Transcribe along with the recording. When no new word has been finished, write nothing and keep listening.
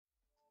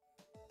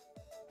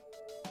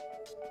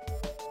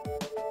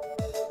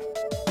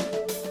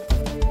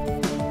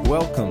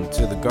Welcome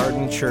to the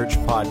Garden Church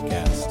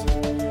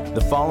Podcast.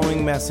 The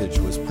following message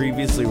was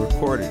previously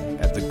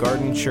recorded at the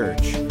Garden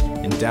Church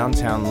in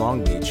downtown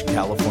Long Beach,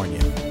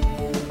 California.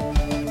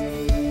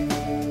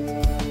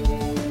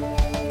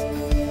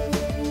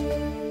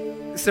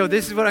 So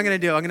this is what I'm going to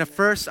do. I'm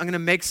going to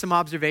make some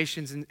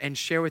observations and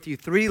share with you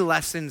 3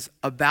 lessons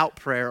about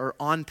prayer or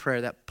on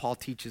prayer that Paul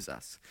teaches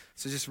us.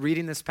 So just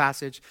reading this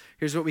passage,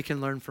 here's what we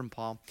can learn from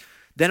Paul.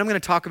 Then I'm going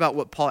to talk about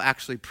what Paul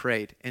actually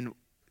prayed. And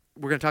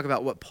we're going to talk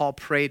about what Paul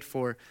prayed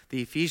for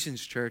the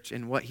Ephesians church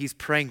and what he's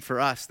praying for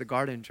us, the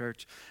Garden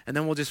Church. And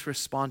then we'll just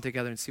respond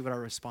together and see what our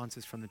response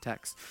is from the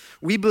text.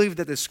 We believe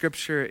that the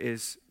scripture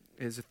is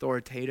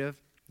authoritative.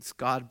 It's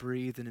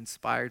God-breathed and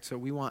inspired. So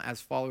we want, as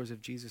followers of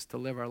Jesus, to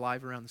live our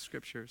life around the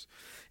scriptures.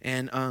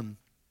 And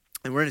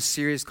we're in a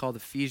series called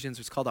Ephesians.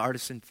 It's called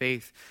Artisan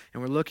Faith.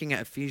 And we're looking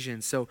at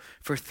Ephesians. So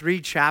for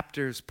 3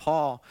 chapters,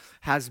 Paul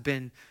has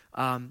been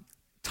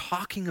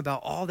talking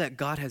about all that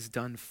God has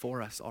done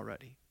for us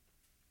already.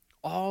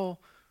 All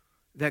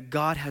that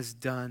God has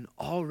done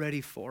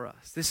already for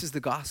us. This is the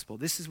gospel.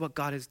 This is what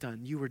God has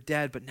done. You were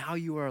dead, but now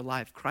you are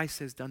alive. Christ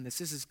has done this.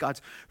 This is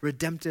God's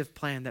redemptive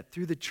plan that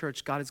through the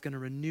church, God is going to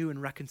renew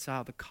and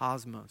reconcile the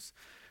cosmos.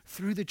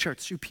 Through the church,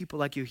 through people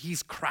like you,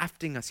 he's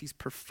crafting us. He's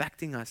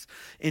perfecting us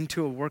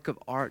into a work of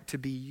art to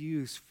be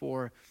used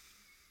for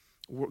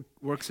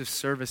works of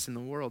service in the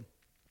world.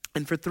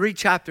 And for 3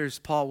 chapters,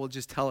 Paul will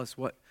just tell us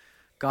what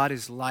God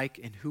is like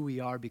and who we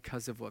are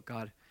because of what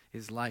God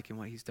is like and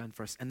what he's done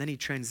for us. And then he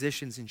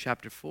transitions in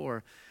chapter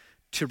 4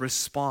 to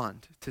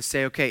respond, to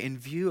say, okay, in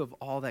view of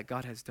all that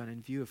God has done,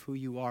 in view of who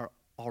you are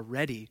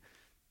already,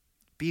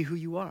 be who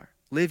you are.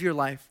 Live your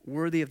life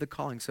worthy of the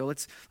calling. So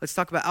let's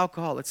talk about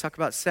alcohol. Let's talk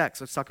about sex.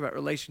 Let's talk about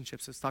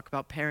relationships. Let's talk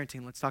about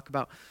parenting. Let's talk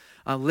about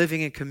living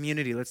in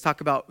community. Let's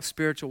talk about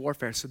spiritual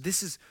warfare. So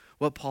this is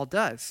what Paul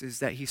does, is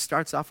that he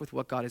starts off with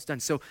what God has done.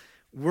 So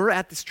we're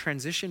at this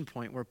transition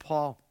point where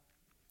Paul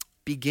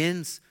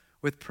begins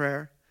with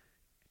prayer,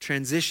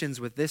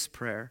 transitions with this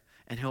prayer,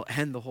 and he'll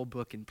end the whole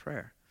book in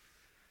prayer.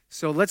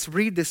 So let's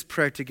read this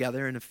prayer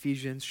together in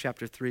Ephesians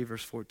chapter 3,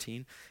 verse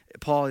 14.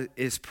 Paul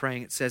is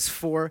praying. It says,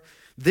 "For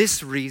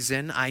this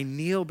reason I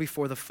kneel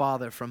before the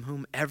Father, from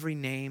whom every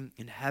name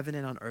in heaven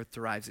and on earth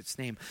derives its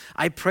name.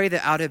 I pray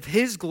that out of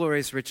his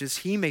glorious riches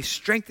he may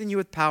strengthen you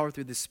with power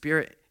through the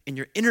Spirit in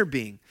your inner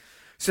being,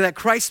 so that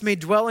Christ may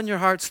dwell in your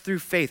hearts through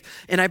faith.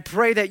 And I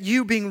pray that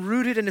you, being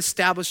rooted and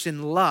established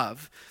in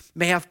love,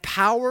 may have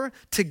power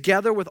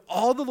together with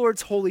all the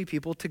Lord's holy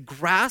people to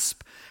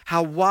grasp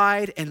how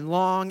wide and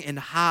long and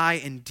high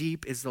and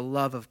deep is the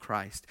love of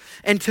Christ.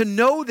 And to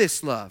know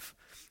this love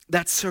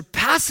that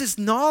surpasses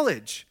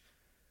knowledge,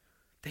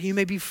 that you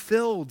may be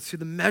filled to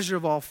the measure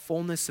of all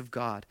fullness of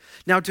God.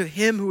 Now to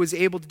him who is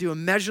able to do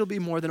immeasurably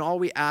more than all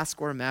we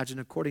ask or imagine,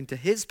 according to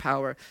his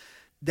power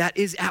that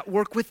is at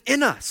work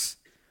within us.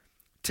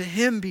 To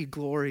him be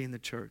glory in the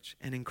church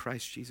and in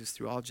Christ Jesus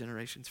through all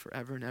generations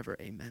forever and ever.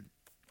 Amen."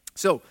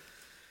 So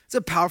it's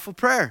a powerful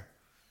prayer.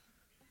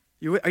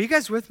 Are you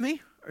guys with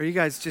me? Or are you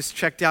guys just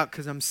checked out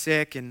because I'm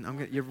sick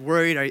and you're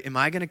worried? Am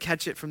I going to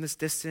catch it from this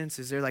distance?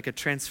 Is there like a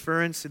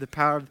transference to the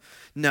power of...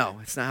 No,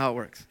 it's not how it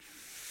works.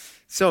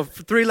 So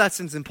 3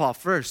 lessons in Paul.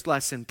 First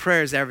lesson,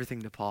 prayer is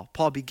everything to Paul.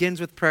 Paul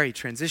begins with prayer. He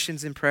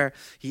transitions in prayer.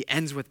 He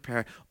ends with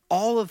prayer.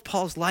 All of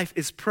Paul's life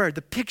is prayer.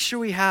 The picture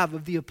we have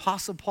of the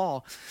Apostle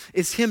Paul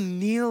is him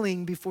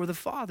kneeling before the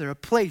Father, a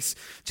place.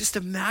 Just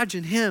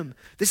imagine him.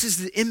 This is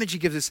the image he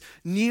gives us,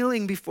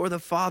 kneeling before the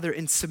Father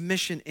in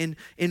submission,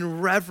 in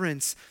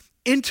reverence,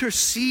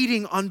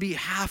 interceding on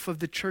behalf of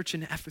the church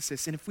in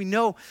Ephesus. And if we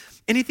know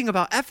anything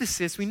about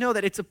Ephesus, we know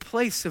that it's a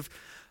place of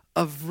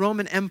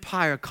Roman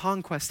Empire,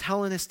 conquest,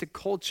 Hellenistic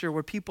culture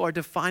where people are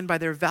defined by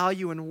their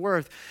value and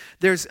worth.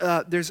 There's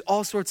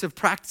all sorts of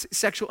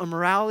sexual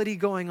immorality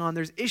going on.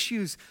 There's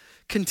issues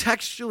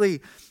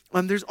contextually.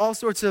 There's all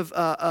sorts of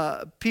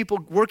people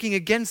working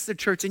against the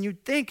church. And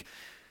you'd think,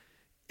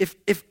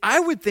 if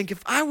I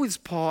was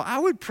Paul, I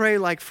would pray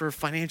like for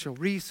financial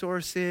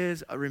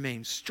resources,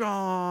 remain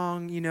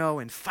strong,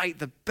 and fight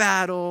the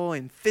battle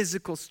and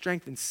physical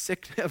strength and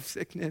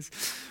sickness.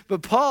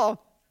 But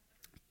Paul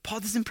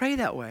doesn't pray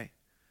that way.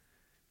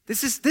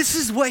 This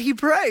is what he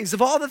prays.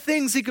 Of all the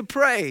things he could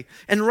pray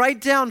and write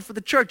down for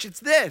the church,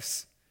 it's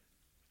this.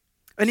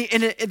 And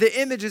the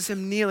image is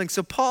him kneeling.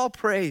 So Paul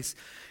prays,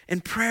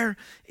 and prayer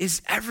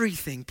is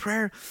everything.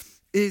 Prayer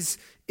is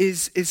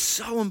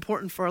so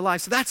important for our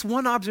lives. So that's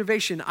one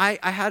observation. I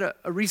had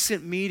a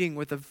recent meeting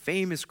with a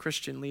famous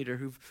Christian leader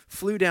who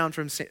flew down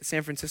from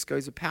San Francisco.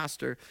 He's a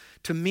pastor,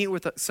 to meet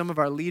with some of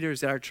our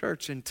leaders at our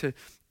church and to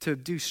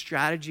do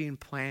strategy and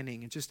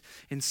planning and just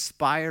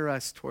inspire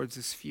us towards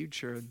this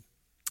future.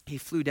 He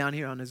flew down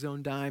here on his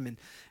own dime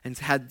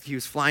and he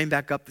was flying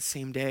back up the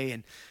same day,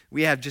 and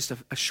we had just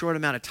a short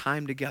amount of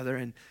time together,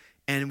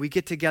 and we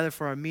get together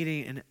for our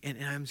meeting,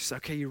 and I'm just,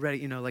 okay, you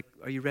ready?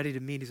 Are you ready to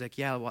meet? He's like,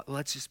 yeah, well,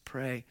 let's just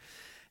pray.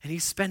 And he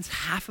spends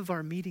half of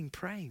our meeting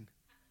praying.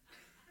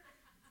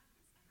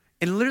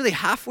 And literally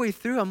halfway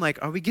through, I'm like,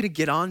 are we going to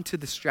get on to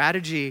the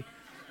strategy?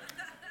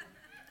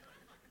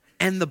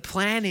 and the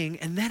planning.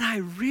 And then I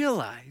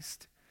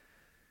realized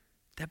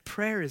that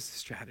prayer is the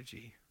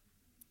strategy.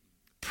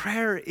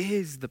 Prayer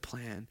is the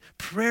plan.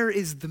 Prayer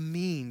is the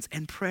means,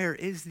 and prayer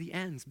is the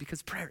ends,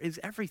 because prayer is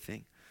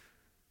everything.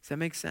 Does that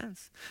make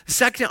sense? The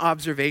second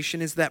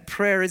observation is that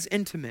prayer is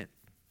intimate.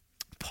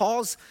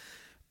 Paul's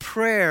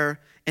prayer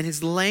and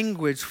his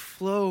language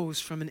flows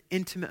from an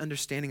intimate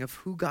understanding of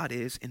who God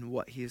is and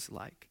what he is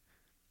like.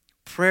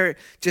 Prayer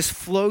just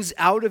flows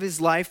out of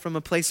his life from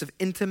a place of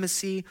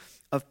intimacy,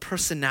 of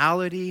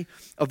personality,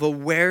 of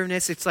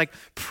awareness. It's like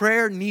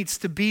prayer needs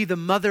to be the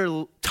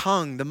mother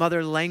tongue, the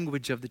mother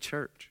language of the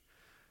church.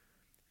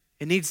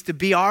 It needs to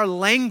be our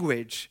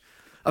language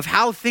of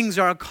how things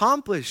are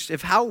accomplished,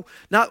 of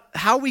not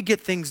how we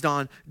get things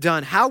done,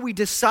 how we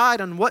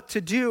decide on what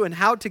to do and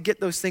how to get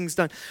those things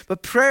done.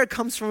 But prayer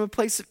comes from a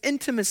place of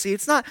intimacy.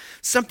 It's not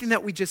something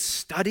that we just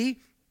study.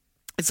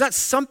 It's not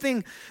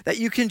something that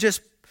you can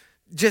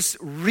just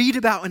read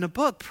about in a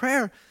book.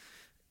 Prayer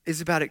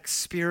is about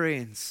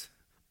experience.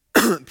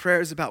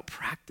 Prayer is about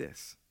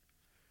practice.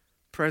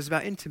 Prayer is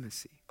about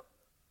intimacy.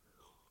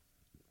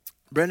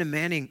 Brendan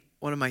Manning,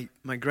 one of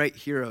my great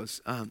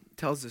heroes,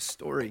 tells this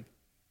story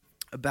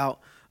about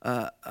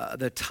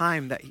the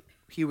time that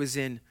he was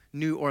in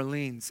New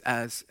Orleans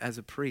as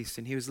a priest,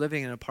 and he was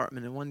living in an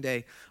apartment, and one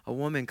day a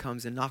woman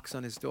comes and knocks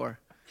on his door.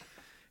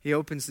 He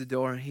opens the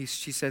door, and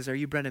she says, "Are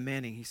you Brendan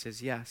Manning?" He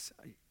says, "Yes."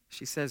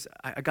 She says,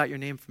 I got your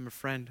name from a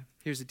friend.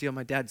 Here's the deal,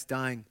 my dad's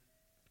dying.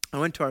 I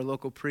went to our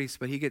local priest,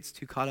 but he gets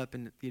too caught up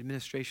in the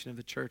administration of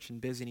the church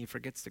and busy, and he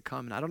forgets to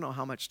come. And I don't know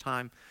how much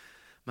time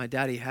my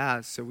daddy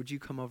has, so would you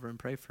come over and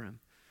pray for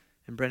him?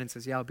 And Brendan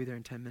says, "Yeah, I'll be there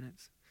in 10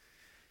 minutes.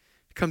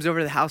 He comes over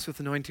to the house with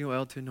anointing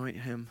oil to anoint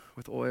him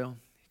with oil.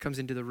 He comes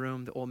into the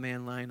room, the old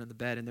man lying on the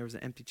bed, and there was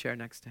an empty chair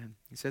next to him.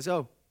 He says,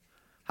 "Oh,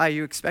 hi, are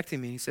you expecting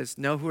me?" He says,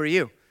 "No, who are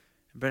you?"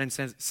 And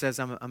Brendan says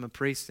I'm a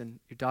priest, and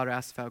your daughter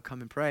asked if I would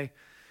come and pray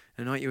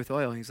and anoint you with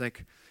oil. And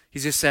he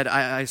just said,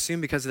 I assume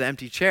because of the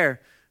empty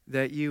chair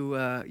that you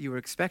were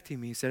expecting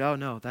me. He said, "Oh,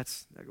 no,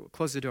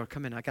 close the door,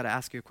 come in, I got to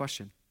ask you a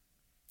question."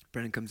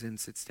 Brendan comes in,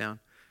 sits down.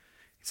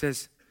 He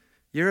says,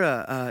 You're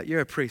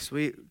a priest.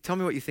 Tell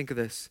me what you think of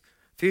this.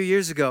 A few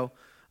years ago,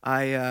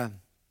 I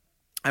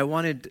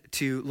wanted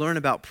to learn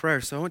about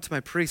prayer, so I went to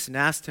my priest and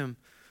asked him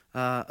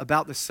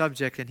about the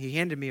subject, and he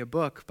handed me a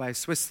book by a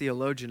Swiss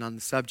theologian on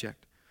the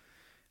subject.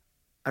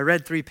 I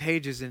read 3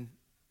 pages and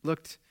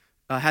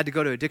had to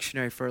go to a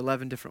dictionary for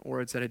 11 different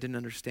words that I didn't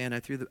understand.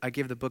 I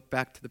gave the book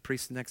back to the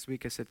priest the next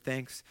week. I said,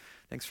 thanks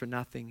for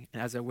nothing,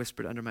 as I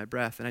whispered under my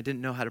breath. And I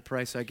didn't know how to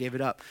pray, so I gave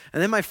it up.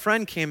 And then my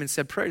friend came and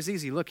said, prayer is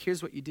easy. Look,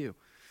 here's what you do.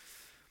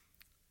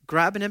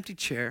 Grab an empty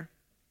chair,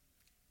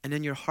 and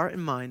in your heart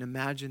and mind,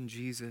 imagine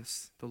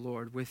Jesus, the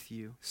Lord, with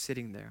you,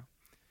 sitting there.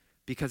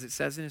 Because it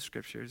says in his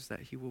scriptures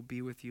that he will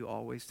be with you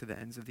always to the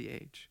ends of the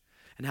age.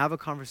 And have a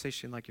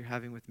conversation like you're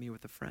having with me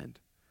with a friend.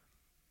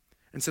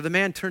 And so the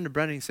man turned to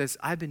Brendan and he says,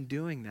 I've been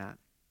doing that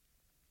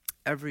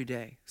every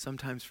day,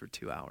 sometimes for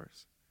 2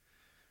 hours.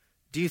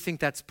 Do you think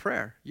that's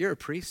prayer? You're a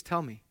priest,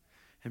 tell me.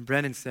 And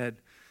Brendan said,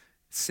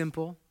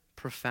 simple,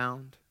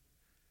 profound,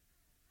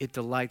 it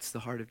delights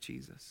the heart of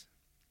Jesus.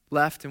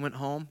 Left and went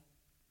home.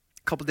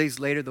 A couple days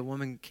later, the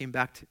woman came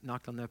back,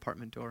 knocked on the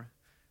apartment door,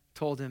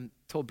 told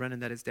Brendan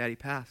that her daddy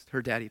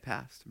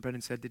passed. And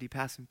Brendan said, did he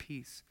pass in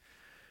peace?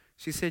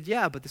 She said,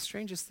 yeah, but the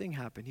strangest thing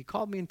happened. He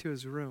called me into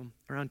his room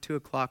around 2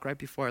 o'clock, right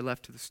before I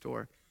left to the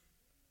store.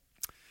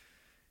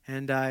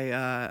 And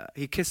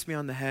he kissed me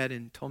on the head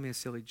and told me a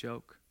silly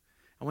joke.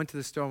 I went to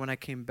the store. When I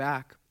came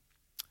back,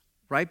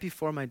 right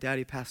before my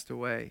daddy passed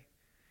away,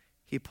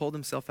 he pulled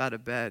himself out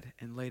of bed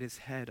and laid his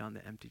head on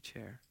the empty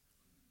chair.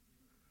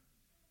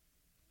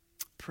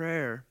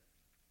 Prayer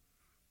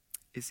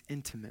is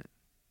intimate.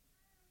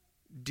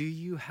 Do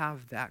you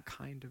have that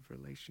kind of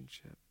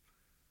relationship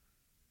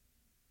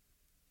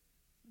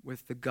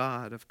with the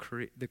God of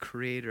the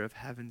creator of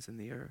heavens and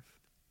the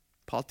earth?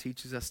 Paul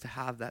teaches us to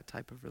have that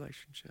type of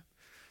relationship.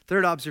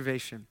 Third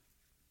observation,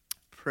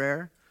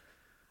 prayer,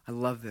 I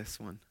love this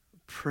one.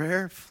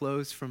 Prayer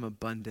flows from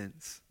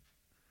abundance.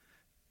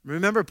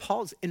 Remember,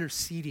 Paul's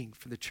interceding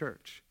for the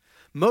church.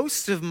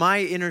 Most of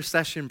my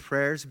intercession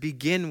prayers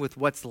begin with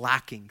what's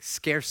lacking,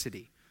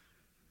 scarcity.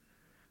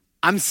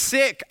 I'm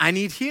sick, I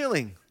need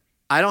healing.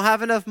 I don't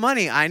have enough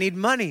money, I need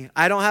money.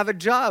 I don't have a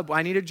job,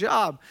 I need a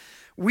job.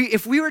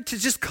 If we were to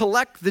just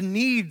collect the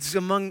needs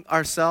among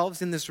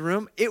ourselves in this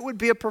room, it would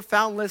be a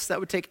profound list that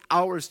would take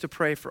hours to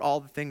pray for all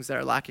the things that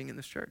are lacking in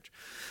this church.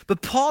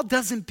 But Paul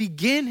doesn't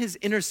begin his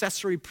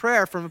intercessory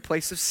prayer from a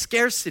place of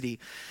scarcity.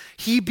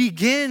 He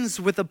begins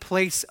with a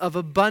place of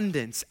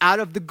abundance.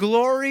 Out of the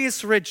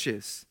glorious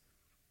riches,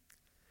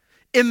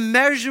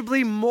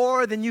 immeasurably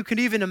more than you could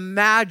even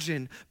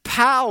imagine,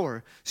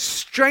 power,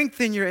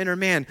 strength in your inner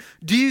man.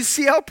 Do you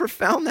see how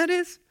profound that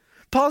is?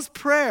 Paul's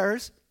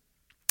prayers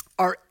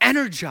are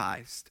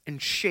energized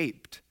and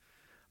shaped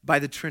by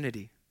the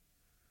Trinity.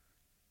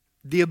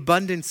 The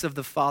abundance of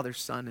the Father,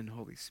 Son, and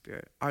Holy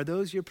Spirit. Are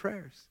those your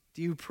prayers?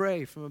 Do you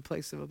pray from a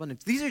place of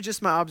abundance? These are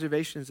just my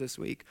observations this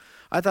week.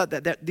 I thought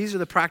that these are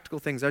the practical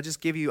things I'll just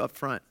give you up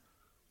front.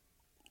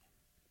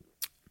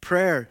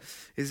 Prayer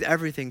is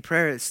everything.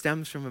 Prayer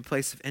stems from a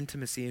place of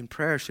intimacy, and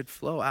prayer should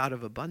flow out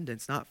of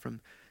abundance, not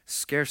from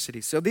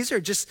scarcity. So these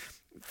are just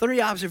 3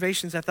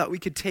 observations I thought we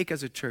could take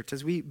as a church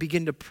as we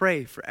begin to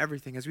pray for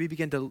everything, as we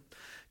begin to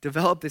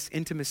develop this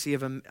intimacy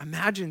of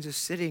imagine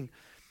just sitting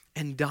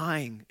and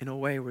dying in a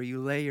way where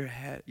you lay your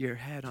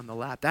head on the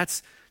lap.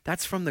 That's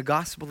from the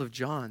Gospel of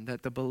John,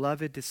 that the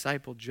beloved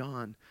disciple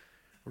John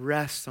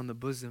rests on the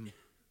bosom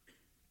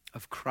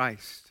of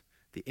Christ,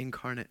 the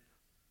incarnate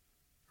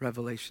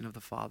revelation of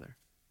the Father.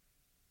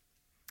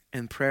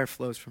 And prayer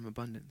flows from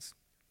abundance.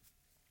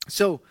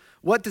 So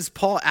what does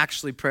Paul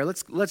actually pray?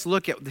 Let's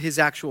look at his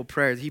actual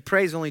prayer. He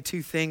prays only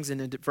 2 things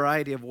in a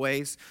variety of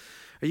ways.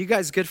 Are you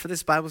guys good for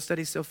this Bible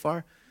study so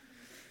far?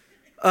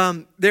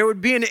 There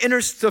would be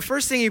the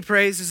first thing he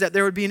prays is that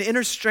there would be an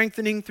inner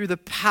strengthening through the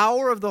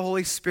power of the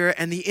Holy Spirit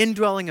and the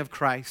indwelling of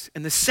Christ.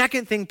 And the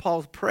second thing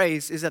Paul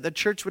prays is that the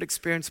church would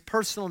experience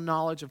personal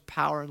knowledge of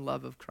power and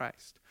love of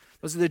Christ.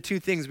 Those are the 2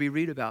 things we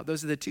read about.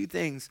 Those are the 2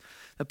 things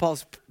that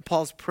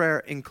Paul's prayer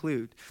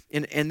include.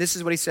 And this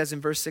is what he says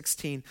in verse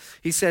 16.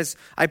 He says,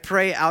 I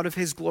pray out of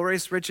his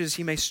glorious riches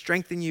he may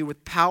strengthen you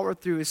with power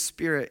through his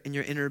Spirit in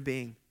your inner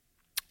being,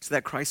 so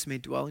that Christ may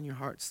dwell in your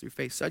hearts through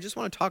faith. So I just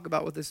want to talk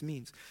about what this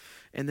means.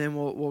 And then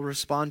we'll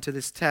respond to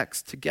this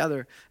text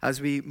together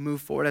as we move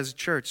forward as a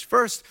church.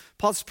 First,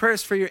 Paul's prayer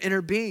is for your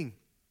inner being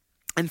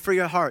and for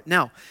your heart.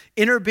 Now,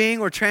 inner being,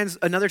 or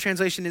another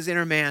translation is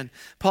inner man.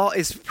 Paul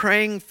is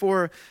praying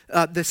for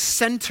the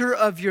center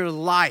of your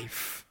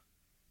life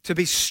to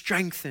be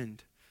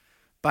strengthened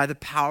by the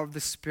power of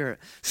the Spirit,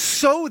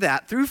 so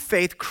that through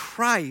faith,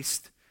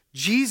 Christ,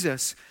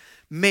 Jesus,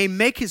 may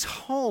make his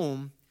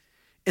home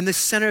in the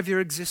center of your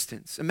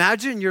existence.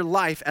 Imagine your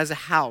life as a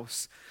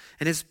house.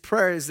 And his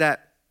prayer is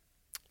that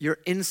your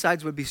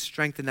insides would be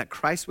strengthened, that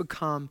Christ would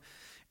come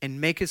and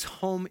make his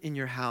home in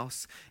your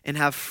house and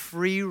have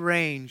free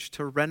range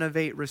to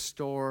renovate,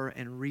 restore,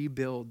 and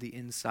rebuild the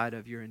inside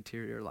of your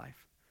interior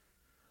life.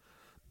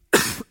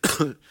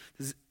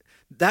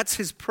 That's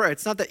his prayer.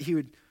 It's not that he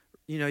would,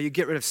 you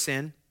get rid of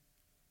sin.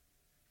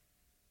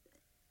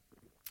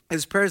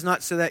 His prayer is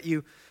not so that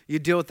you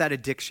deal with that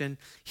addiction.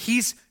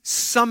 He's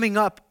summing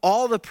up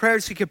all the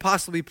prayers he could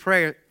possibly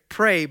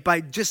pray by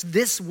just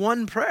this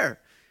one prayer,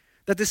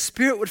 that the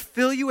Spirit would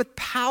fill you with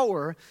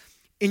power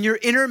in your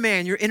inner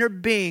man, your inner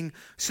being,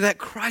 so that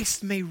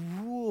Christ may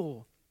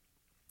rule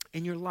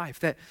in your life.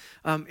 That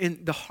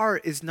in the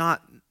heart is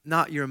not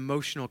your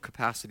emotional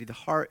capacity. The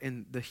heart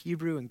in the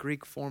Hebrew and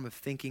Greek form of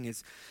thinking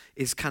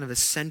is kind of the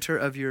center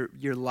of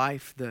your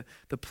life,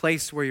 the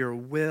place where your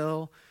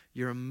will,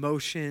 your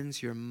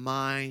emotions, your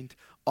mind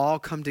all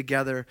come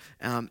together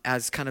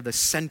as kind of the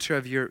center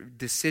of your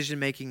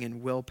decision-making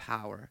and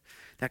willpower.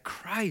 That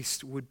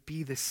Christ would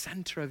be the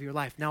center of your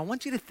life. Now, I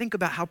want you to think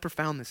about how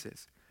profound this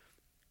is.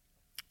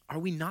 Are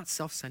we not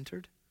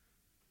self-centered?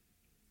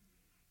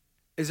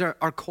 Is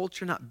our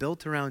culture not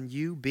built around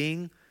you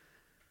being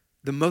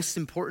the most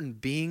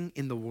important being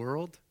in the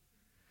world?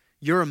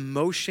 Your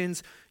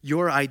emotions,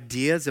 your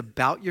ideas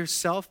about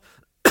yourself,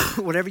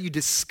 whatever you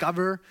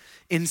discover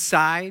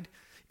inside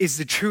is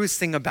the truest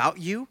thing about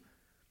you.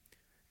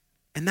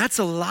 And that's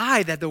a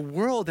lie that the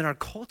world and our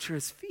culture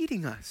is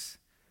feeding us.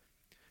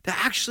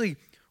 That actually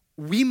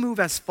we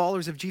move as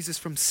followers of Jesus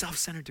from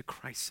self-centered to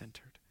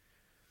Christ-centered.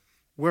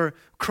 Where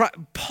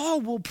Paul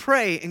will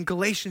pray in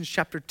Galatians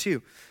chapter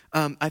 2.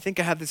 I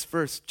think I have this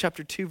verse,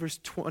 chapter 2, verse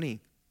 20.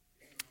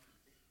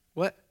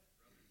 What?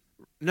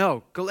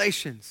 No,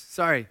 Galatians.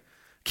 Sorry,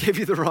 gave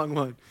you the wrong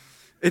one.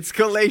 It's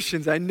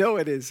Galatians. I know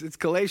it is. It's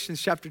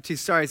Galatians chapter 2.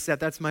 Sorry, Seth,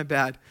 that's my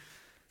bad.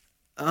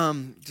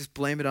 Just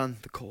blame it on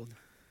the cold.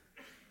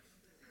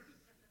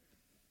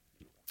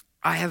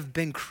 I have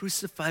been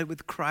crucified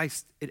with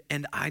Christ,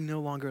 and I no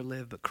longer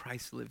live, but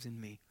Christ lives in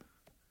me.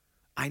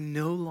 I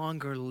no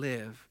longer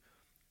live.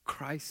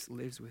 Christ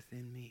lives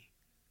within me.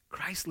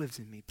 Christ lives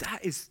in me.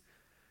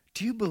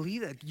 Do you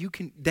believe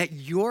that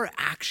your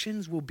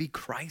actions will be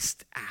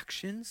Christ's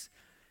actions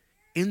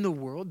in the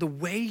world? The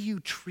way you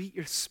treat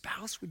your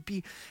spouse would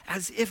be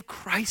as if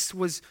Christ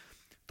was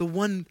the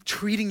one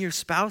treating your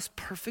spouse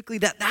perfectly.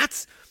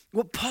 That's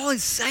what Paul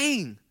is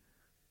saying.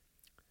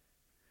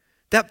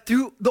 That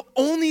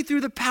only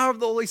through the power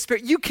of the Holy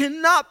Spirit, you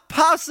cannot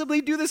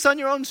possibly do this on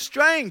your own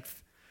strength.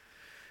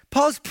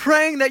 Paul's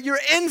praying that your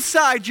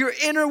inside, your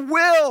inner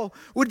will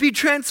would be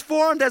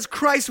transformed as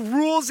Christ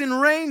rules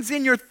and reigns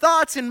in your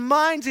thoughts and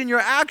minds and your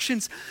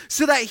actions,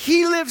 so that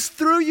he lives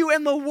through you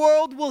and the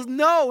world will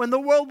know and the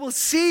world will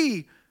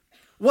see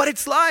what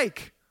it's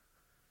like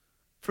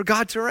for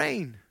God to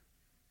reign.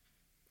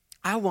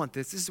 I want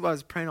this. This is what I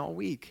was praying all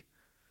week.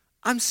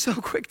 I'm so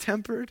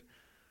quick-tempered.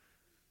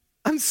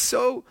 I'm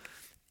so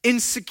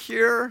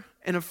insecure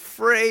and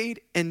afraid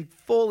and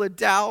full of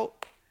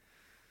doubt.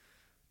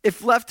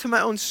 If left to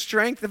my own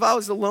strength, if I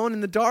was alone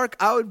in the dark,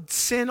 I would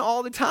sin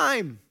all the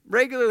time,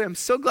 regularly. I'm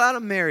so glad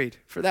I'm married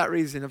for that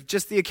reason, of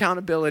just the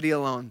accountability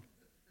alone.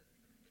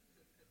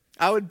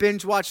 I would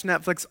binge watch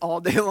Netflix all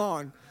day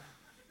long.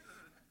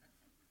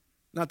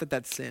 Not that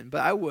that's sin,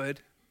 but I would.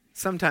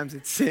 Sometimes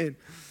it's sin.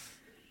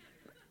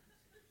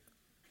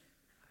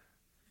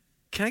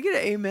 Can I get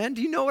an amen?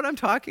 Do you know what I'm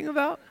talking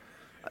about?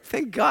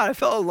 Thank God. I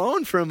felt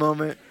alone for a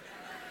moment.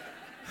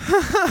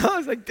 I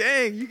was like,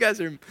 dang, you guys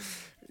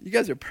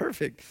are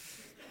perfect.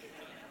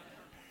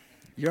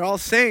 You're all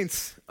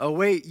saints. Oh,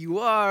 wait, you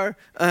are.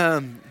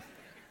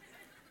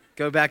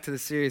 Go back to the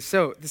series.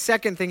 So the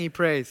second thing he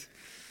prays.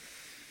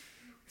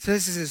 So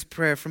this is his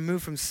prayer,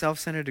 move from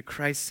self-centered to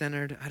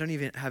Christ-centered. I don't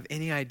even have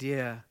any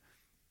idea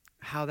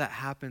how that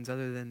happens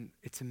other than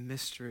it's a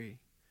mystery.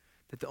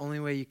 That the only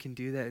way you can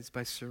do that is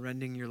by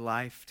surrendering your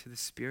life to the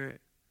Spirit.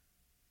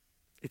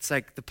 It's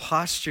like the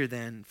posture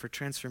then for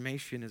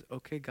transformation is,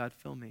 okay, God,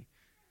 fill me.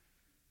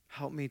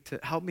 Help me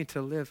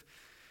to live.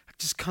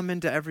 Just come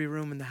into every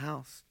room in the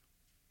house.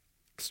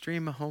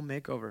 Extreme home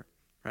makeover,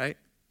 right?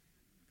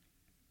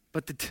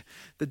 But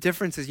the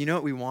difference is, you know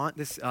what we want?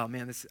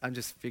 I'm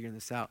just figuring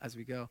this out as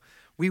we go.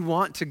 We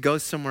want to go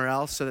somewhere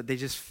else so that they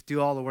just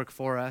do all the work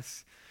for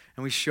us.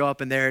 And we show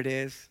up and there it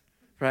is,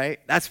 right?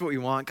 That's what we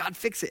want. God,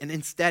 fix it. And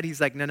instead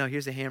he's like, no,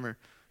 here's a hammer.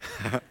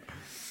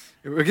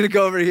 We're going to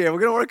go over here. We're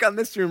going to work on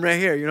this room right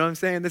here. You know what I'm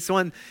saying? This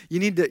one, you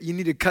need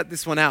to cut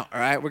this one out, all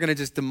right? We're going to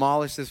just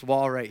demolish this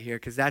wall right here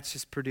because that's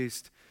just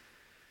produced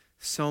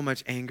so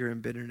much anger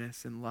and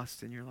bitterness and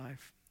lust in your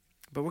life.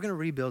 But we're going to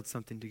rebuild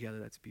something together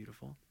that's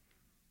beautiful.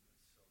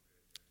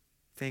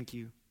 Thank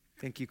you.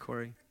 Thank you,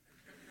 Corey.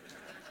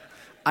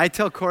 I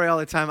tell Corey all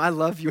the time, I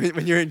love you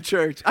when you're in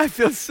church. I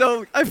feel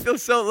so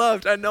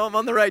loved. I know I'm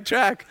on the right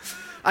track.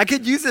 I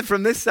could use it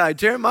from this side.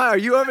 Jeremiah, are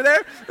you over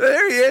there?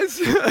 There he is.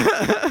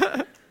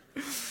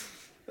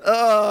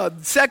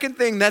 Second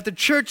thing, that the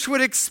church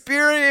would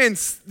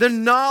experience the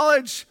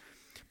knowledge,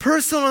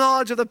 personal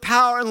knowledge of the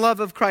power and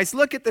love of Christ.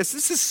 Look at this.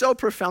 This is so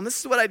profound.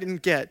 This is what I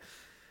didn't get.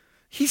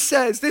 He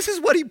says, this is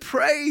what he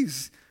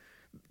prays.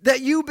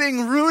 That you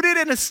being rooted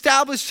and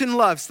established in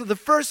love. So the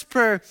first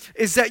prayer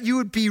is that you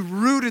would be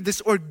rooted,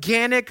 this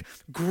organic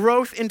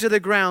growth into the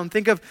ground.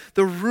 Think of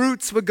the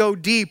roots would go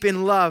deep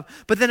in love.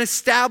 But then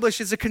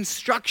establish is a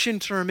construction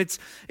term. It's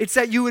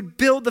that you would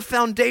build the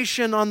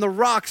foundation on the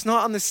rocks,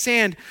 not on the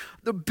sand.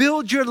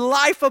 Build your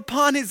life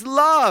upon his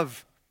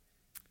love.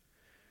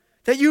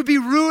 That you would be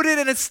rooted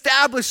and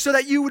established so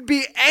that you would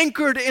be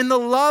anchored in the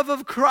love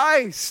of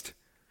Christ.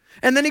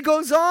 And then he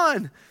goes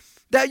on.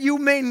 That you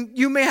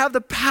may have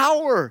the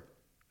power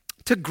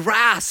to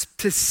grasp,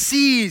 to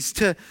seize,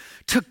 to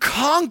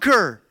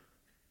conquer,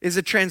 is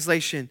a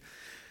translation.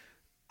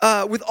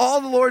 With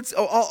all the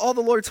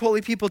Lord's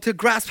holy people, to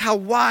grasp how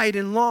wide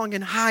and long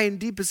and high and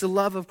deep is the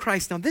love of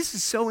Christ. Now, this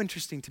is so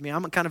interesting to me.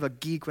 I'm kind of a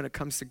geek when it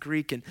comes to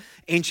Greek and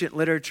ancient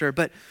literature.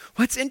 But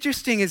what's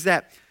interesting is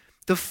that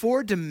the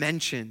four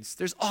dimensions,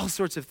 there's all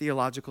sorts of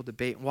theological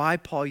debate why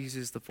Paul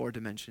uses the four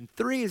dimension.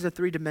 3 is a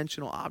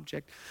three-dimensional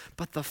object,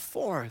 but the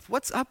fourth,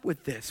 what's up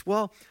with this?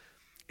 Well,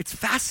 it's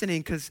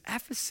fascinating because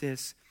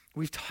Ephesus,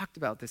 we've talked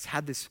about this,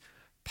 had this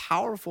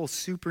powerful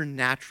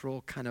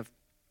supernatural kind of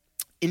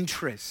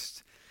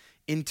interest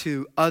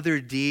into other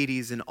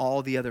deities and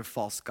all the other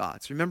false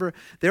gods. Remember,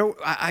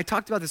 I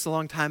talked about this a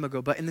long time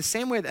ago, but in the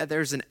same way that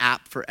there's an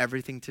app for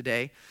everything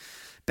today,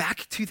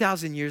 back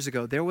 2,000 years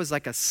ago, there was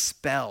like a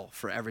spell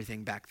for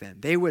everything back then.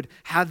 They would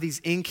have these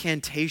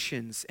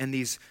incantations and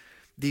these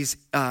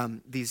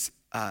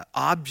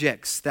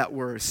objects that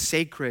were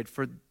sacred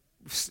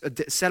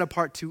set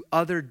apart to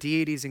other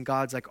deities and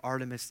gods like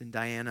Artemis and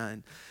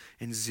Diana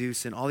and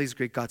Zeus and all these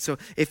Greek gods. So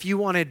if you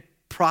wanted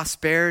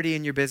prosperity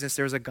in your business,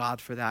 there was a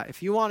god for that.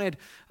 If you wanted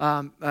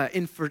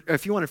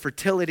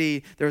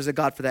fertility, there was a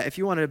god for that. If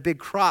you wanted a big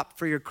crop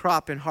for your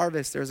crop and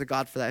harvest, there was a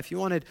god for that. If you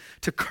wanted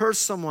to curse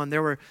someone,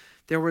 there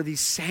were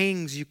these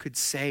sayings you could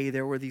say.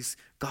 There were these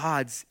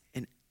gods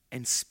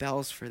and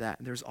spells for that.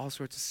 And there's all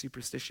sorts of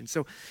superstition.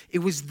 So it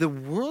was the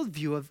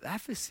worldview of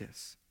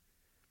Ephesus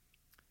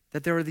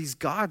that there were these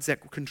gods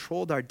that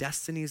controlled our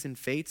destinies and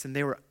fates, and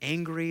they were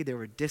angry, they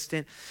were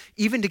distant.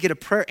 Even to get a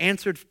prayer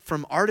answered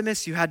from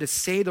Artemis, you had to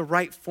say the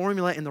right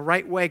formula in the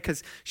right way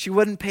because she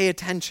wouldn't pay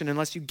attention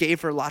unless you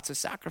gave her lots of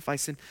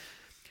sacrifice. And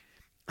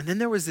then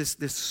there was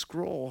this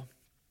scroll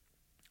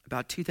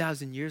about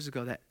 2,000 years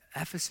ago that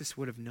Ephesus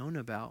would have known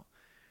about.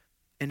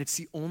 And it's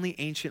the only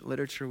ancient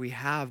literature we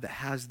have that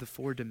has the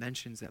four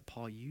dimensions that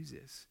Paul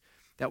uses,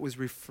 that was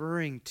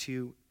referring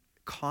to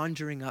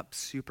conjuring up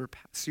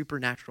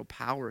supernatural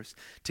powers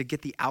to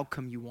get the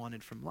outcome you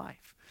wanted from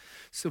life.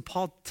 So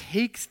Paul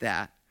takes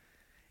that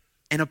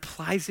and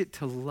applies it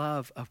to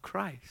love of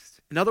Christ.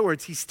 In other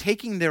words, he's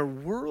taking their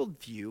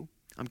worldview.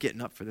 I'm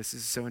getting up for this.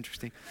 This is so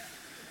interesting.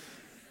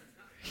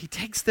 He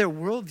takes their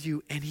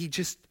worldview and he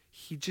just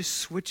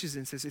switches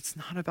and says, it's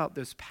not about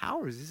those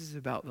powers. This is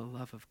about the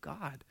love of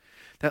God.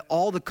 That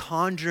all the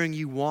conjuring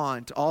you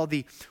want, all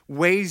the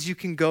ways you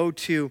can go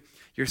to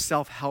your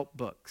self-help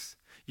books,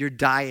 your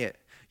diet,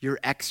 your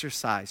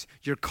exercise,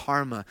 your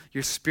karma,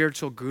 your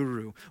spiritual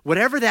guru,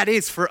 whatever that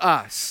is for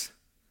us,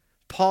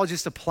 Paul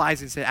just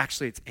applies and says,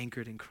 actually, it's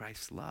anchored in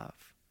Christ's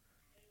love.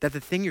 That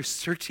the thing you're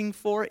searching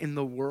for in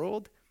the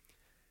world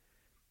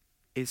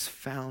is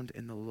found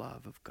in the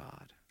love of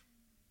God.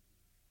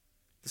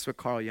 This is what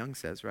Carl Jung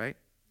says, right?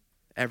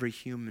 Every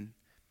human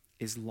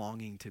is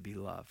longing to be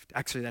loved.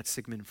 Actually, that's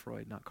Sigmund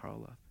Freud, not Carl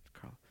Love.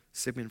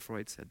 Sigmund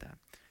Freud said that.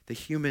 The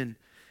human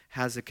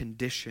has a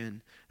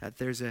condition that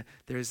there's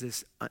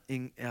this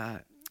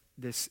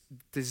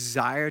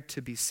desire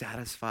to be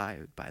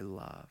satisfied by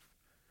love.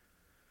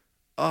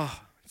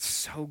 Oh, it's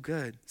so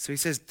good. So he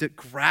says to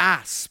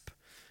grasp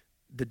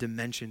the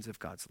dimensions of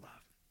God's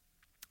love.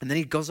 And then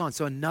he goes on.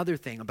 So another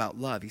thing about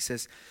love, he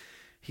says,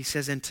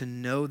 and to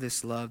know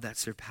this love that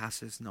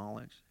surpasses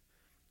knowledge,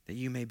 that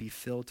you may be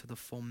filled to the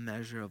full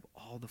measure of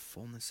all the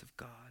fullness of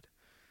God.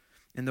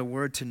 And the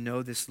word to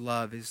know this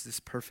love is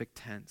this perfect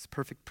tense,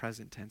 perfect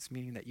present tense,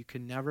 meaning that you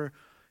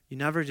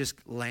never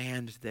just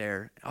land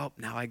there. Oh,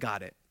 now I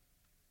got it.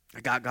 I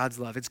got God's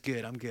love. It's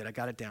good. I'm good. I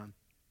got it down.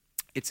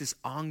 It's this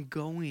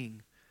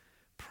ongoing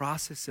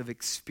process of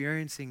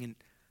experiencing and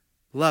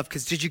love.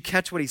 Because did you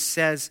catch what he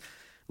says?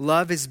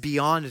 Love is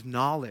beyond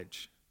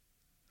knowledge.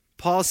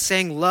 Paul's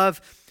saying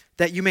love,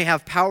 that you may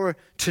have power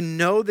to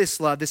know this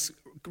love, this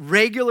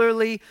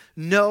regularly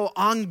know,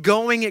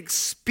 ongoing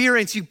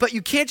experience. But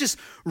you can't just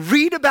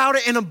read about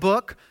it in a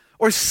book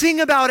or sing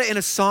about it in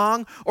a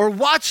song or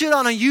watch it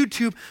on a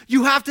YouTube.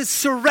 You have to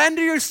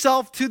surrender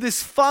yourself to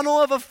this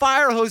funnel of a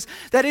fire hose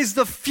that is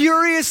the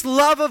furious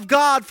love of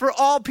God for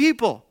all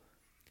people.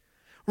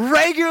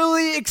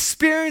 Regularly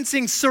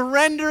experiencing,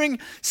 surrendering,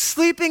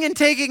 sleeping and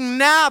taking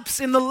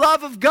naps in the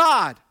love of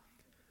God.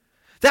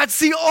 That's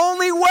the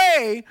only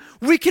way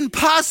we can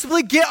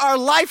possibly get our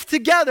life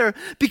together,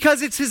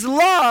 because it's his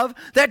love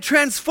that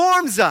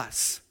transforms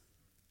us.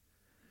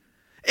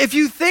 If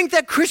you think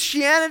that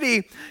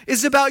Christianity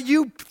is about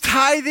you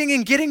tithing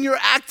and getting your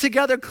act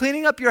together,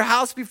 cleaning up your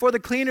house before the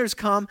cleaners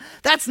come,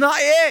 that's not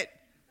it.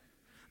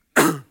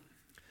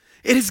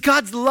 It is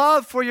God's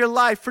love for your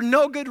life for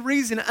no good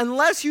reason,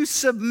 unless you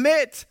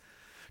submit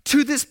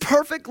to this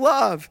perfect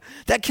love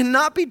that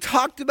cannot be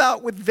talked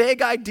about with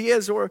vague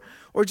ideas or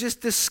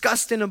just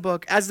discussed in a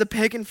book, as the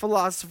pagan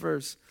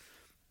philosophers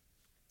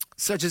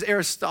such as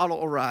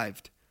Aristotle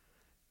arrived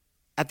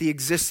at the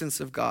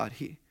existence of God.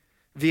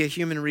 Via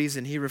human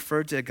reason, he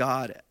referred to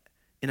God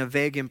in a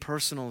vague,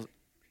 impersonal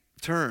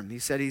term. He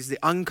said he's the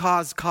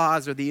uncaused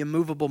cause or the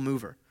immovable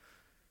mover.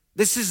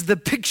 This is the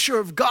picture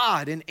of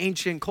God in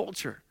ancient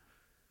culture,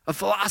 a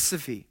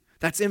philosophy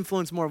that's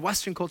influenced more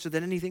Western culture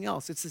than anything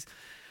else. It's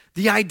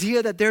the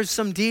idea that there's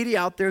some deity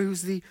out there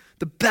who's the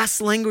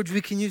best language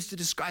we can use to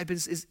describe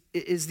is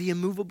the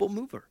immovable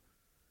mover.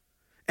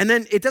 And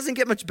then it doesn't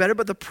get much better,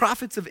 but the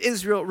prophets of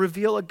Israel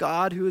reveal a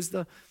God who is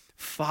the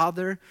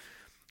Father,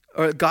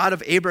 or God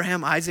of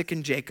Abraham, Isaac,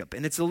 and Jacob.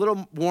 And it's a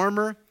little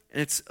warmer,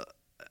 and it's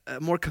a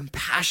more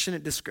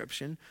compassionate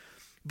description.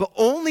 But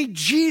only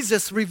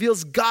Jesus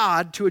reveals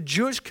God to a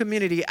Jewish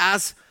community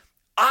as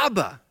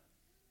Abba,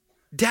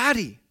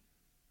 Daddy.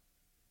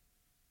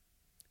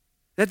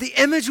 That the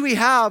image we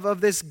have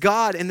of this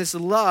God and this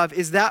love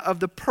is that of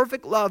the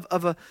perfect love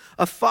of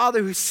a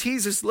father who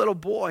sees his little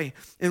boy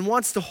and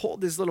wants to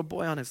hold his little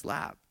boy on his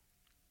lap.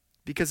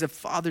 Because a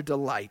father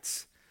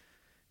delights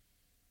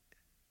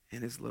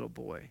in his little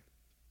boy,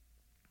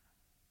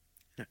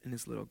 in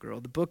his little girl.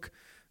 The book,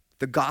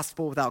 The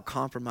Gospel Without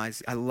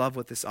Compromise, I love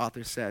what this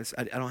author says.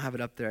 I don't have it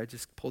up there. I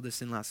just pulled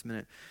this in last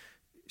minute.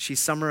 She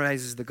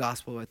summarizes the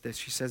gospel with this.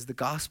 She says, the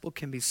gospel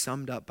can be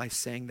summed up by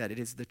saying that it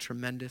is the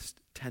tremendous,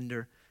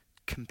 tender,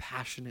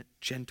 compassionate,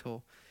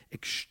 gentle,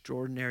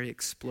 extraordinary,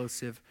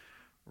 explosive,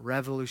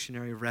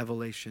 revolutionary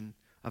revelation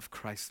of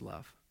Christ's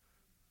love.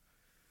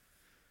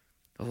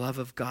 The love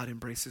of God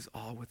embraces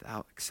all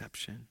without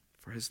exception,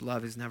 for his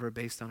love is never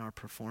based on our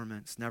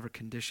performance, never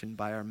conditioned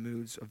by our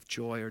moods of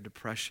joy or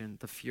depression.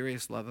 The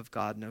furious love of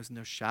God knows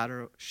no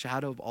shadow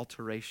of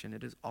alteration.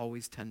 It is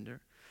always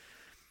tender.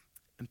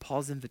 And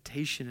Paul's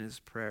invitation in his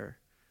prayer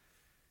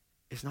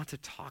is not to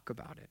talk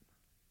about it,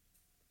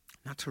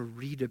 not to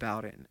read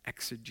about it and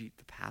exegete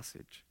the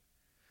passage.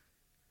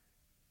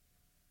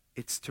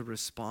 It's to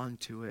respond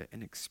to it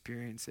and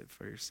experience it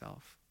for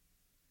yourself.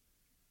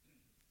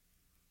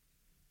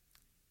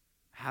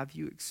 Have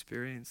you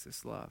experienced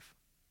this love?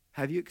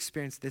 Have you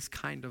experienced this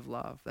kind of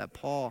love that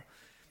Paul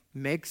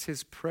makes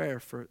his prayer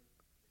for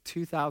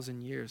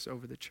 2,000 years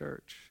over the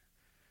church?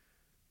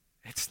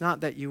 It's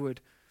not that you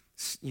would,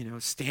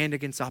 stand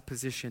against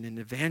opposition and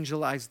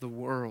evangelize the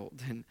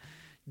world and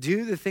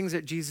do the things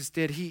that Jesus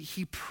did.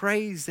 He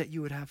prays that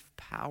you would have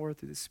power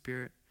through the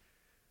Spirit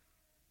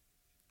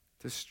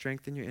to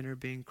strengthen your inner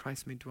being.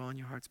 Christ may dwell in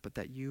your hearts, but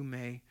that you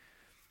may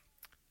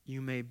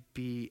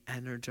be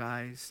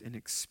energized and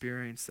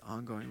experience the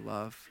ongoing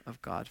love of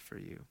God for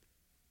you.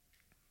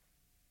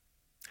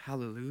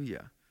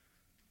 Hallelujah.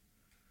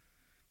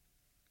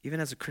 Even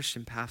as a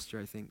Christian pastor,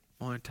 I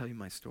want to tell you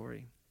my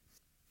story.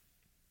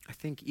 I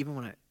think even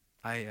when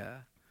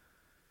I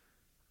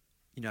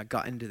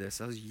got into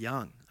this, I was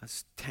young.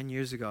 10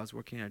 years ago, I was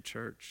working at a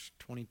church,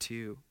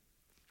 22.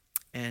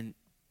 And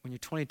when you're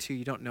 22,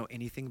 you don't know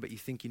anything, but you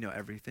think you know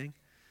everything.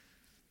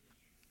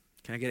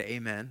 Can I get an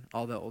amen?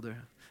 All the older.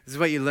 This is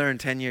what you learn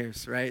 10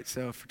 years, right?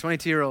 So for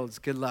 22-year-olds,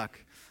 good luck.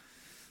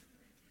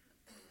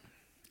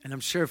 And I'm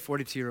sure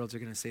 42-year-olds are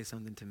going to say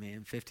something to me,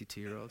 and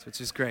 52-year-olds,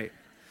 which is great.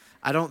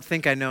 I don't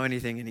think I know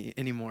anything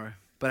anymore,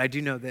 but I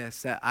do know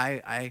this, that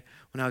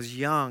when I was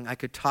young, I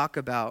could talk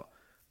about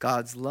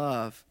God's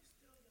love.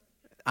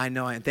 I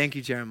know I am. Thank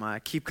you, Jeremiah.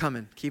 Keep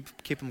coming.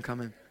 Keep them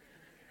coming.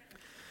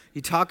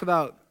 You talk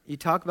about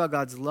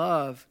God's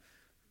love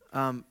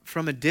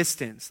from a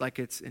distance, like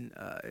it's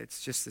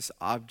just this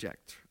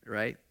object,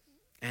 right?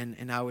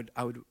 And I would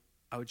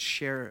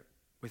share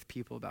with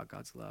people about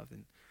God's love,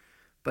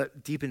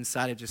 but deep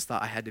inside, I just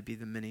thought I had to be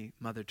the mini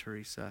Mother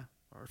Teresa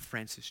or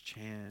Francis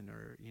Chan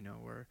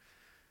or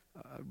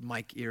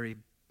Mike Erie,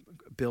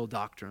 Bill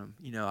Doctrum.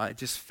 I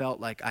just felt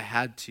like I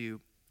had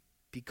to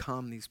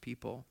become these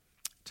people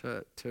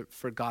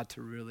for God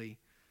to really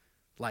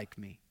like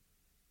me.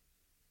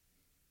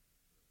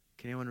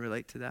 Can anyone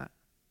relate to that?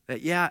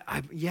 That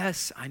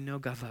yes, I know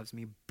God loves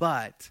me,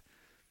 but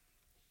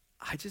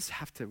I just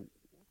have to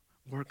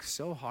work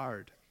so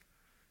hard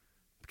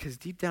because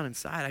deep down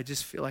inside, I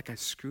just feel like I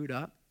screwed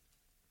up.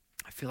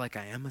 I feel like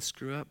I am a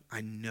screw up.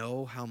 I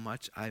know how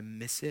much I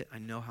miss it. I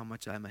know how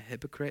much I'm a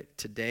hypocrite.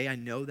 Today, I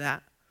know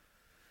that.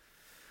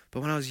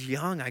 But when I was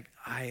young,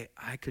 I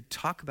could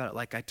talk about it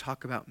like I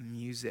talk about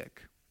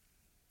music,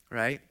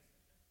 right?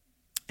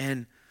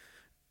 And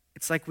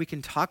it's like we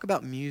can talk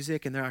about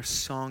music, and there are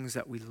songs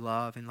that we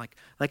love, and like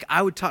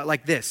I would talk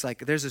like this.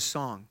 Like there's a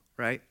song,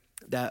 right,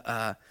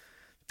 that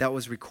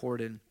was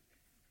recorded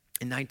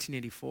in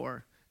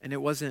 1984, and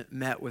it wasn't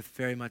met with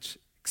very much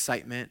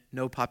excitement,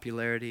 no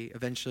popularity.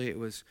 Eventually, it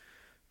was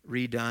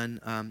redone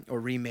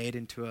or remade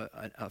into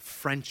a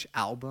French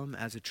album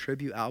as a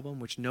tribute album,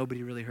 which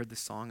nobody really heard the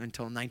song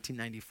until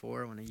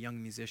 1994 when a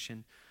young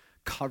musician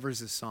covers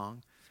the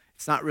song.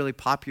 It's not really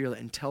popular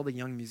until the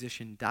young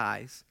musician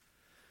dies.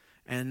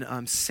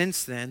 And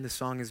since then, the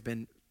song has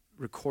been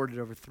recorded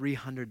over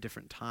 300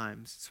 different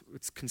times.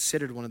 It's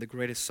considered one of the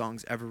greatest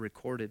songs ever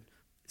recorded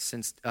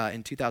since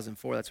in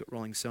 2004. That's what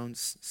Rolling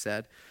Stones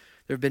said.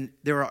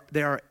 There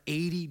are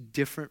 80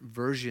 different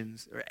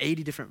versions or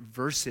 80 different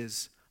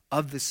verses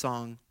of the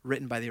song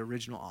written by the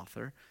original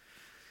author.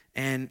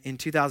 And in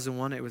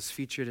 2001, it was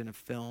featured in a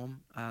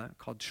film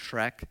called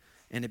Shrek,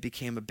 and it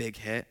became a big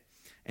hit.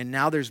 And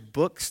now there's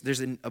books. There's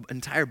an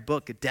entire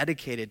book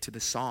dedicated to the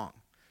song.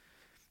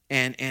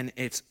 And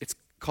it's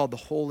called The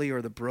Holy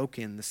or the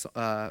Broken,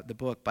 the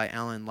book by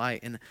Alan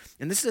Light. And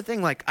this is the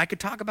thing, like I could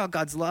talk about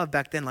God's love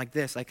back then like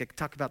this. I could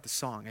talk about the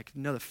song. I could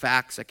know the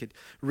facts. I could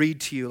read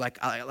to you like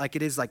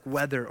it is like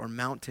weather or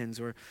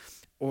mountains or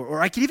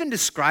I could even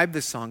describe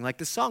the song. Like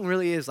the song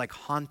really is like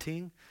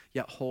haunting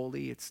yet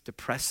holy. It's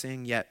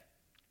depressing yet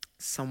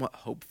somewhat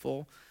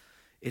hopeful.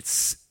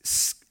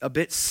 It's a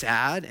bit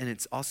sad, and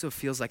it also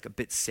feels like a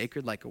bit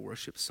sacred, like a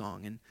worship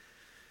song. And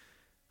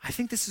I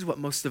think this is what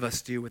most of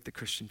us do with the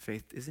Christian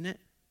faith, isn't it?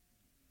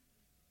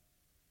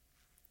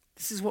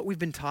 This is what we've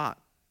been taught.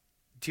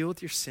 Deal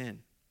with your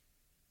sin.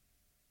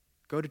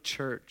 Go to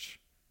church.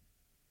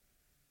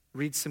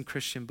 Read some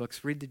Christian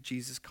books. Read the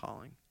Jesus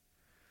Calling.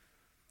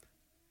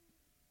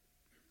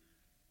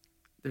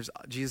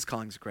 Jesus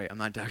Calling is great. I'm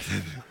not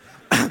talking.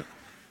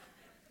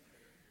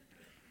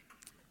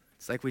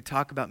 It's like we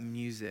talk about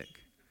music.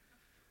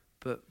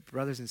 But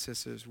brothers and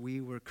sisters,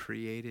 we were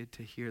created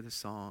to hear the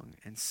song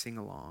and sing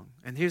along.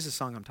 And here's the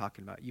song I'm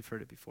talking about. You've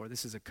heard it before.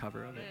 This is a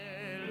cover of it.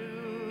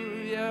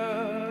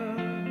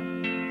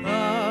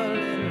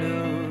 Hallelujah,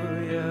 hallelujah,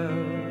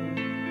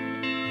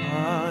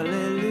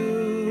 hallelujah.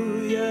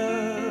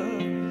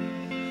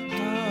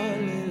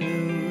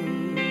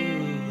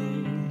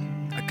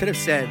 I could have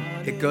said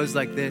it goes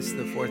like this,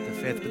 the fourth, the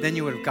fifth, but then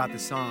you would have got the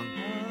song.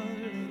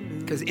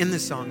 Because in the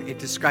song, it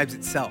describes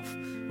itself,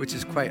 which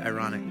is quite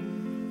ironic.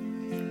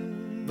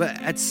 But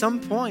at some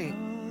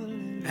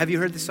point, have you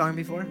heard the song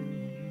before?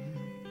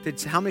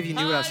 How many of you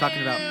knew what I was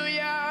talking about?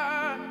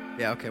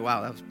 Yeah, okay,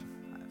 wow, that was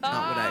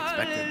not what I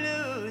expected.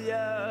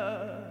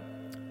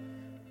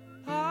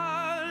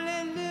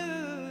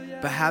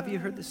 But have you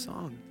heard the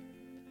song?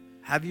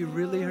 Have you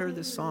really heard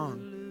the song?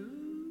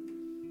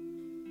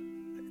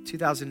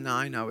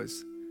 2009, I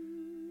was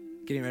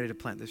getting ready to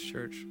plant this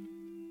church.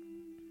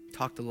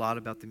 Talked a lot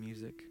about the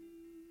music.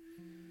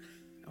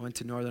 I went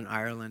to Northern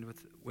Ireland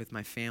with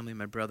my family.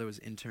 My brother was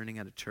interning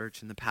at a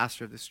church, and the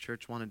pastor of this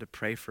church wanted to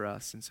pray for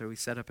us. And so we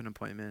set up an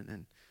appointment,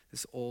 and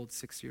this old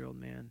 60-year-old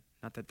man,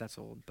 not that that's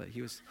old, but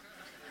he was...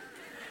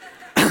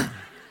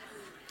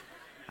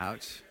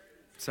 Ouch.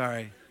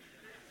 Sorry.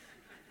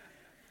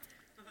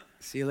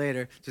 See you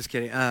later. Just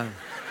kidding.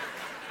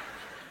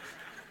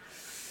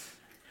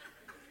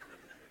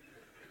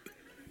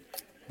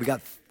 We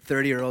got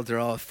 30-year-olds are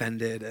all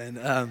offended,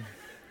 and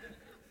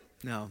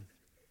no.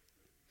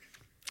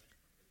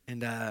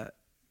 And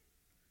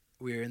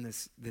we were in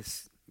this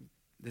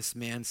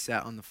man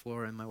sat on the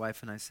floor, and my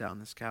wife and I sat on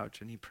this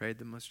couch, and he prayed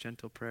the most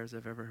gentle prayers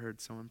I've ever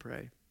heard someone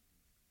pray.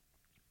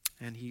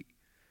 And he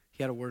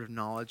had a word of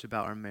knowledge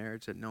about our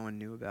marriage that no one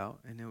knew about,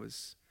 and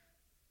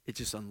it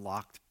just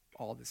unlocked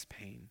all this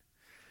pain.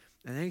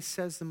 And then he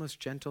says the most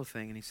gentle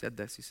thing, and he said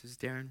this. He says,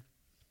 Darren,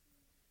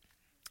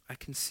 I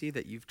can see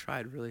that you've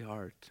tried really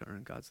hard to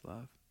earn God's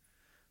love,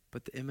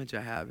 but the image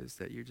I have is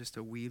that you're just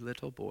a wee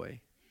little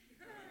boy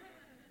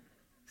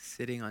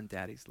sitting on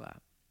daddy's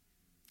lap.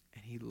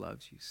 And he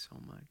loves you so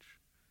much.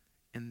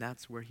 And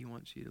that's where he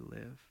wants you to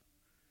live.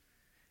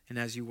 And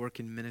as you work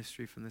in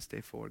ministry from this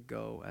day forward,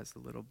 go as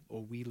a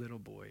wee little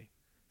boy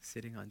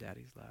sitting on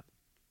daddy's lap.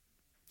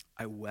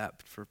 I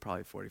wept for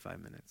probably 45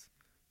 minutes.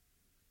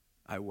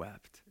 I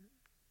wept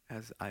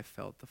as I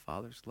felt the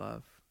Father's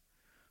love,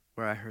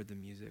 where I heard the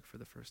music for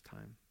the first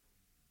time.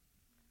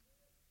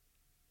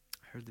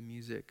 I heard the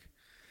music,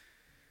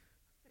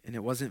 and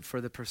it wasn't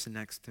for the person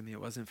next to me.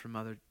 It wasn't for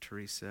Mother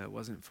Teresa. It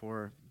wasn't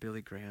for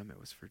Billy Graham. It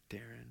was for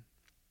Darren.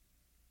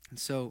 And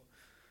so,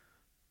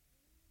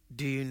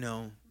 do you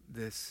know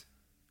this?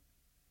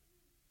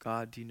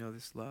 God, do you know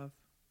this love?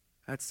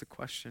 That's the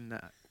question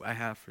that I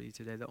have for you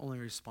today. The only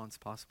response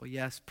possible.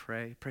 Yes,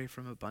 pray. Pray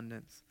from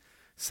abundance.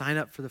 Sign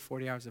up for the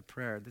 40 hours of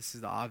prayer. This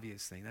is the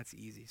obvious thing. That's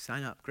easy.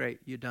 Sign up. Great.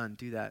 You're done.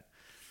 Do that.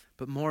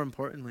 But more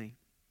importantly,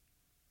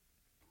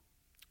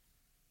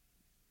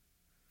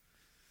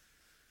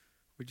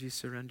 would you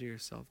surrender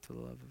yourself to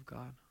the love of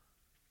God?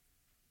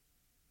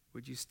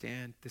 Would you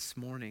stand this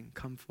morning,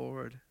 come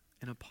forward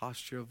in a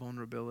posture of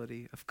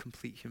vulnerability, of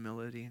complete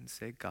humility, and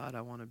say, God,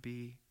 I want to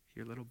be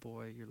your little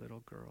boy, your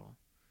little girl,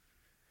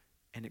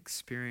 and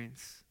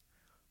experience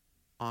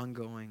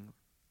ongoing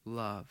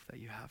love that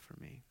you have for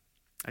me.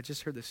 I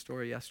just heard the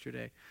story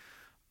yesterday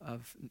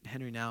of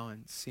Henry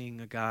Nouwen seeing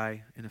a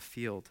guy in a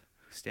field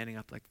standing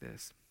up like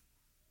this.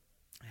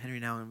 Henry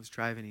Nouwen was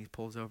driving, he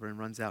pulls over and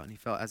runs out, and he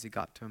felt as he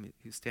got to him,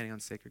 he was standing on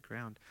sacred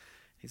ground.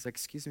 He's like,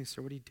 excuse me,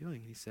 sir, what are you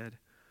doing? He said,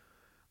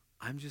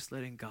 I'm just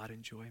letting God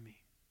enjoy me.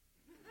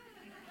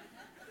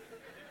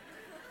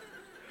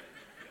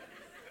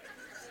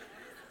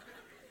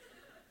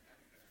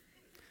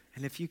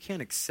 And if you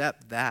can't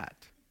accept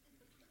that,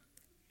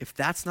 if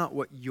that's not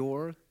what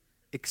your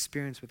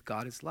experience with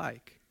God is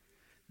like,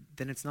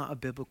 then it's not a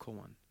biblical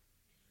one.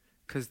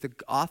 Because the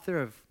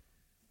author of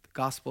the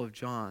Gospel of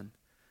John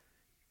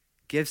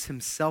gives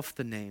himself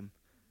the name,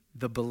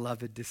 the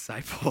beloved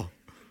disciple.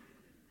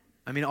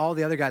 I mean, all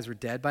the other guys were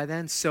dead by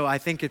then, so I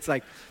think it's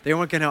like they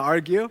weren't going to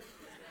argue.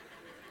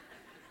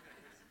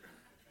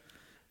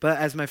 But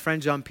as my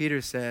friend John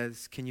Peter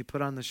says, can you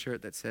put on the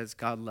shirt that says,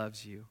 God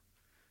loves you,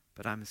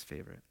 but I'm his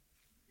favorite?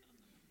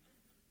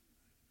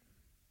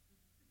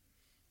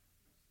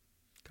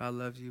 God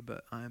loves you,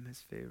 but I'm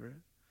his favorite.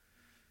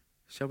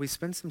 Shall we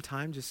spend some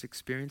time just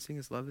experiencing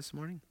his love this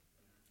morning?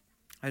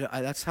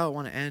 That's how I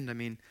want to end. I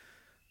mean,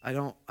 I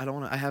don't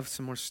want to, I have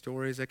some more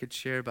stories I could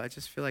share, but I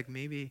just feel like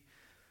maybe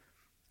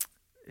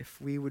if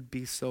we would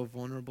be so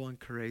vulnerable and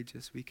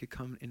courageous, we could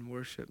come in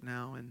worship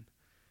now and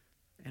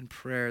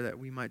prayer, that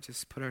we might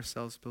just put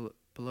ourselves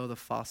below the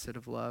faucet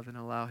of love and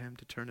allow him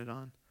to turn it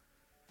on.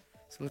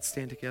 So let's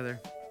stand together.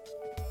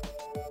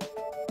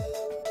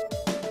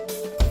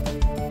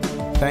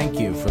 Thank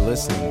you for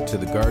listening to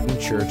the Garden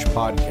Church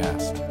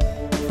podcast.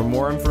 For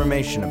more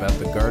information about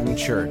the Garden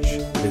Church,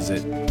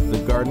 visit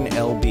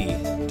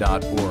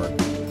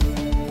thegardenlb.org.